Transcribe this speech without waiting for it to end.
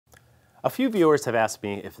A few viewers have asked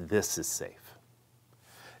me if this is safe.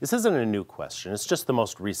 This isn't a new question, it's just the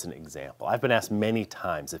most recent example. I've been asked many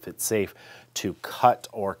times if it's safe to cut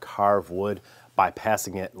or carve wood by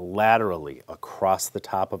passing it laterally across the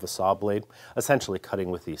top of a saw blade, essentially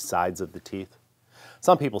cutting with the sides of the teeth.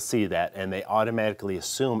 Some people see that and they automatically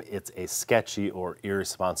assume it's a sketchy or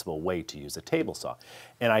irresponsible way to use a table saw.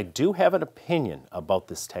 And I do have an opinion about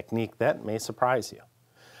this technique that may surprise you.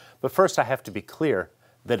 But first I have to be clear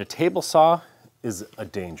that a table saw is a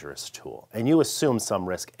dangerous tool, and you assume some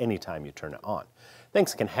risk anytime you turn it on.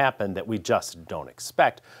 Things can happen that we just don't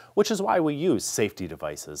expect, which is why we use safety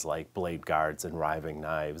devices like blade guards and riving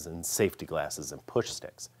knives and safety glasses and push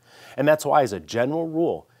sticks. And that's why, as a general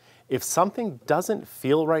rule, if something doesn't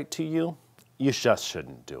feel right to you, you just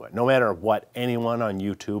shouldn't do it, no matter what anyone on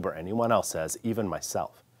YouTube or anyone else says, even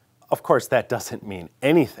myself. Of course, that doesn't mean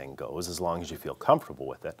anything goes as long as you feel comfortable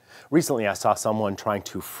with it. Recently, I saw someone trying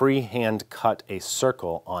to freehand cut a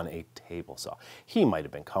circle on a table saw. He might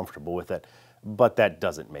have been comfortable with it, but that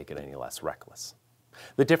doesn't make it any less reckless.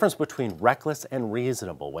 The difference between reckless and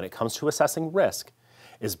reasonable when it comes to assessing risk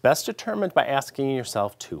is best determined by asking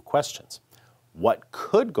yourself two questions. What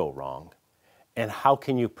could go wrong, and how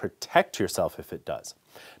can you protect yourself if it does?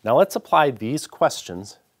 Now let's apply these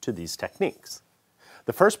questions to these techniques.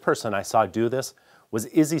 The first person I saw do this was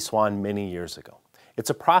Izzy Swan many years ago. It's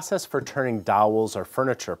a process for turning dowels or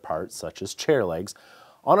furniture parts, such as chair legs,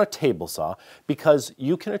 on a table saw because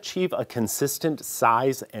you can achieve a consistent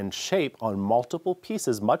size and shape on multiple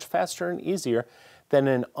pieces much faster and easier than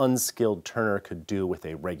an unskilled turner could do with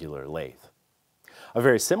a regular lathe. A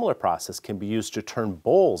very similar process can be used to turn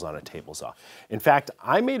bowls on a table saw. In fact,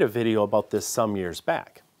 I made a video about this some years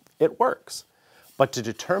back. It works. But to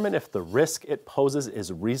determine if the risk it poses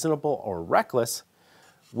is reasonable or reckless,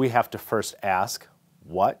 we have to first ask,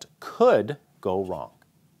 what could go wrong?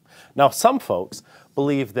 Now, some folks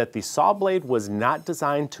believe that the saw blade was not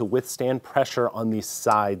designed to withstand pressure on the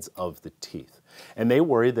sides of the teeth, and they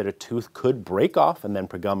worry that a tooth could break off and then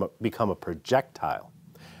become a projectile.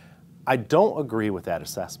 I don't agree with that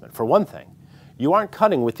assessment. For one thing, you aren't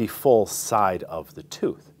cutting with the full side of the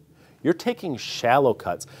tooth. You're taking shallow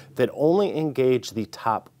cuts that only engage the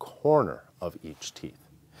top corner of each teeth.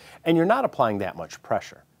 And you're not applying that much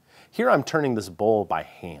pressure. Here I'm turning this bowl by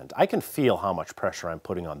hand. I can feel how much pressure I'm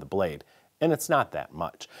putting on the blade, and it's not that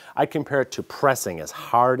much. I compare it to pressing as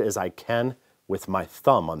hard as I can with my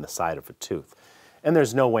thumb on the side of a tooth. And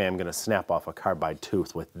there's no way I'm going to snap off a carbide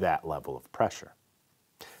tooth with that level of pressure.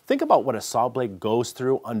 Think about what a saw blade goes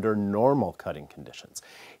through under normal cutting conditions.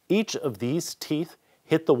 Each of these teeth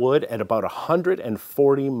hit the wood at about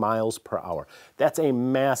 140 miles per hour. That's a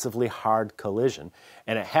massively hard collision,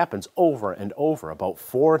 and it happens over and over, about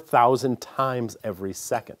 4,000 times every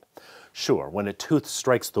second. Sure, when a tooth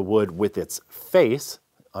strikes the wood with its face,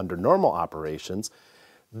 under normal operations,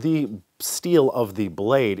 the steel of the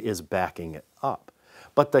blade is backing it up.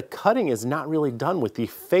 But the cutting is not really done with the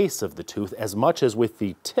face of the tooth as much as with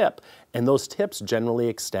the tip, and those tips generally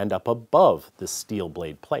extend up above the steel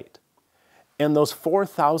blade plate. And those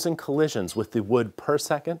 4,000 collisions with the wood per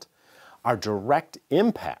second are direct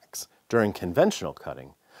impacts during conventional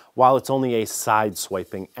cutting, while it's only a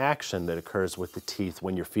side-swiping action that occurs with the teeth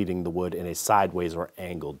when you're feeding the wood in a sideways or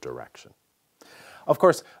angled direction. Of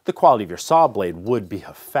course, the quality of your saw blade would be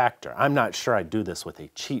a factor. I'm not sure I'd do this with a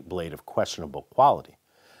cheap blade of questionable quality,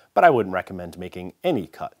 but I wouldn't recommend making any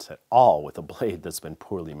cuts at all with a blade that's been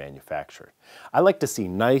poorly manufactured. I like to see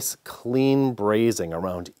nice, clean brazing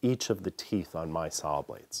around each of the teeth on my saw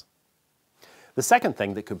blades. The second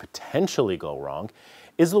thing that could potentially go wrong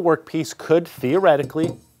is the workpiece could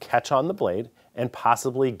theoretically catch on the blade and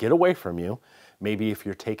possibly get away from you, maybe if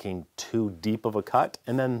you're taking too deep of a cut,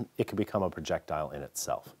 and then it could become a projectile in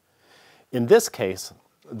itself. In this case,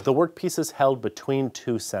 the workpiece is held between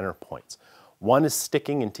two center points. One is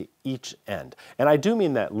sticking into each end, and I do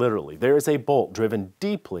mean that literally. There is a bolt driven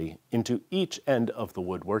deeply into each end of the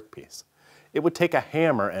wood workpiece. It would take a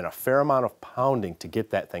hammer and a fair amount of pounding to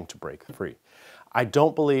get that thing to break free. I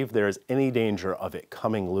don't believe there is any danger of it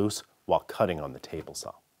coming loose while cutting on the table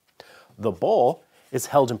saw. The bowl is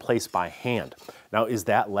held in place by hand. Now, is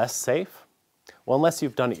that less safe? Well, unless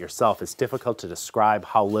you've done it yourself, it's difficult to describe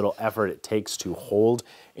how little effort it takes to hold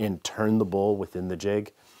and turn the bowl within the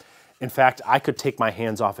jig. In fact, I could take my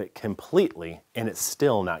hands off it completely and it's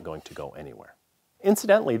still not going to go anywhere.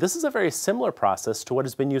 Incidentally, this is a very similar process to what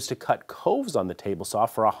has been used to cut coves on the table saw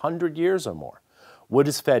for 100 years or more. Wood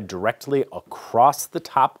is fed directly across the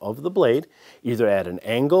top of the blade, either at an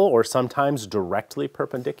angle or sometimes directly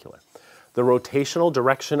perpendicular. The rotational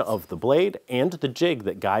direction of the blade and the jig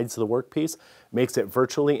that guides the workpiece makes it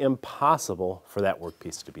virtually impossible for that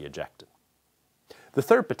workpiece to be ejected. The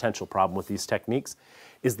third potential problem with these techniques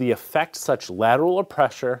is the effect such lateral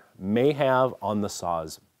pressure may have on the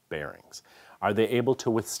saw's bearings. Are they able to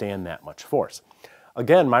withstand that much force?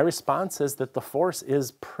 Again, my response is that the force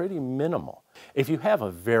is pretty minimal. If you have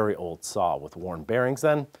a very old saw with worn bearings,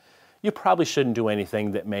 then you probably shouldn't do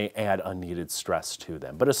anything that may add unneeded stress to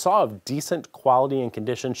them. But a saw of decent quality and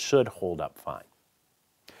condition should hold up fine.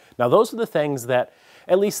 Now, those are the things that,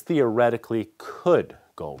 at least theoretically, could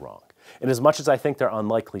go wrong. And as much as I think they're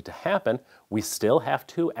unlikely to happen, we still have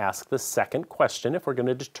to ask the second question if we're going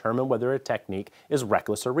to determine whether a technique is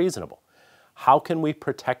reckless or reasonable. How can we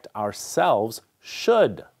protect ourselves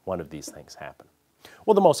should one of these things happen?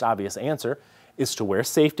 Well, the most obvious answer is to wear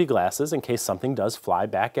safety glasses in case something does fly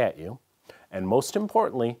back at you. And most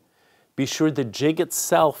importantly, be sure the jig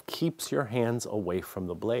itself keeps your hands away from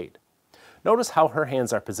the blade. Notice how her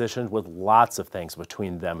hands are positioned with lots of things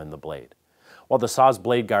between them and the blade. While the saw's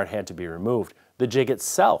blade guard had to be removed, the jig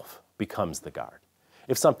itself becomes the guard.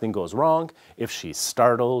 If something goes wrong, if she's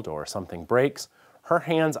startled or something breaks, her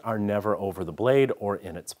hands are never over the blade or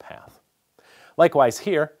in its path. Likewise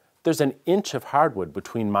here, there's an inch of hardwood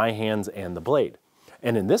between my hands and the blade.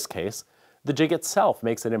 And in this case, the jig itself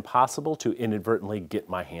makes it impossible to inadvertently get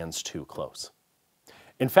my hands too close.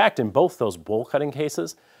 In fact, in both those bowl cutting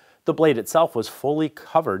cases, the blade itself was fully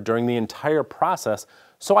covered during the entire process,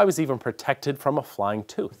 so I was even protected from a flying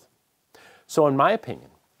tooth. So in my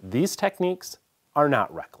opinion, these techniques are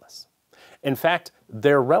not reckless. In fact,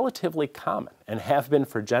 they're relatively common and have been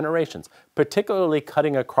for generations, particularly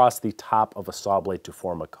cutting across the top of a saw blade to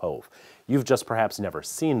form a cove. You've just perhaps never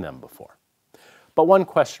seen them before. But one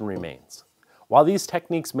question remains. While these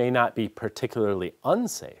techniques may not be particularly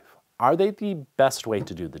unsafe, are they the best way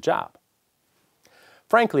to do the job?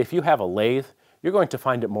 Frankly, if you have a lathe, you're going to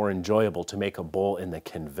find it more enjoyable to make a bowl in the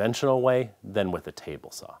conventional way than with a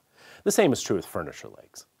table saw. The same is true with furniture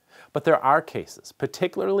legs. But there are cases,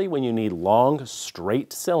 particularly when you need long,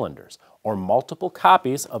 straight cylinders or multiple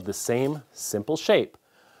copies of the same simple shape,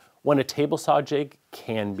 when a table saw jig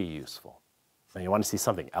can be useful. Now, you want to see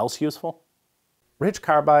something else useful? Ridge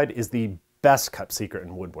Carbide is the best kept secret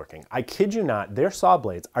in woodworking. I kid you not, their saw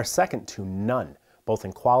blades are second to none, both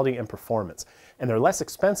in quality and performance, and they're less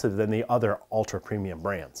expensive than the other ultra-premium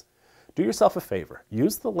brands. Do yourself a favor,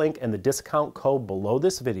 use the link and the discount code below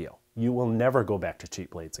this video. You will never go back to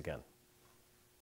cheap blades again.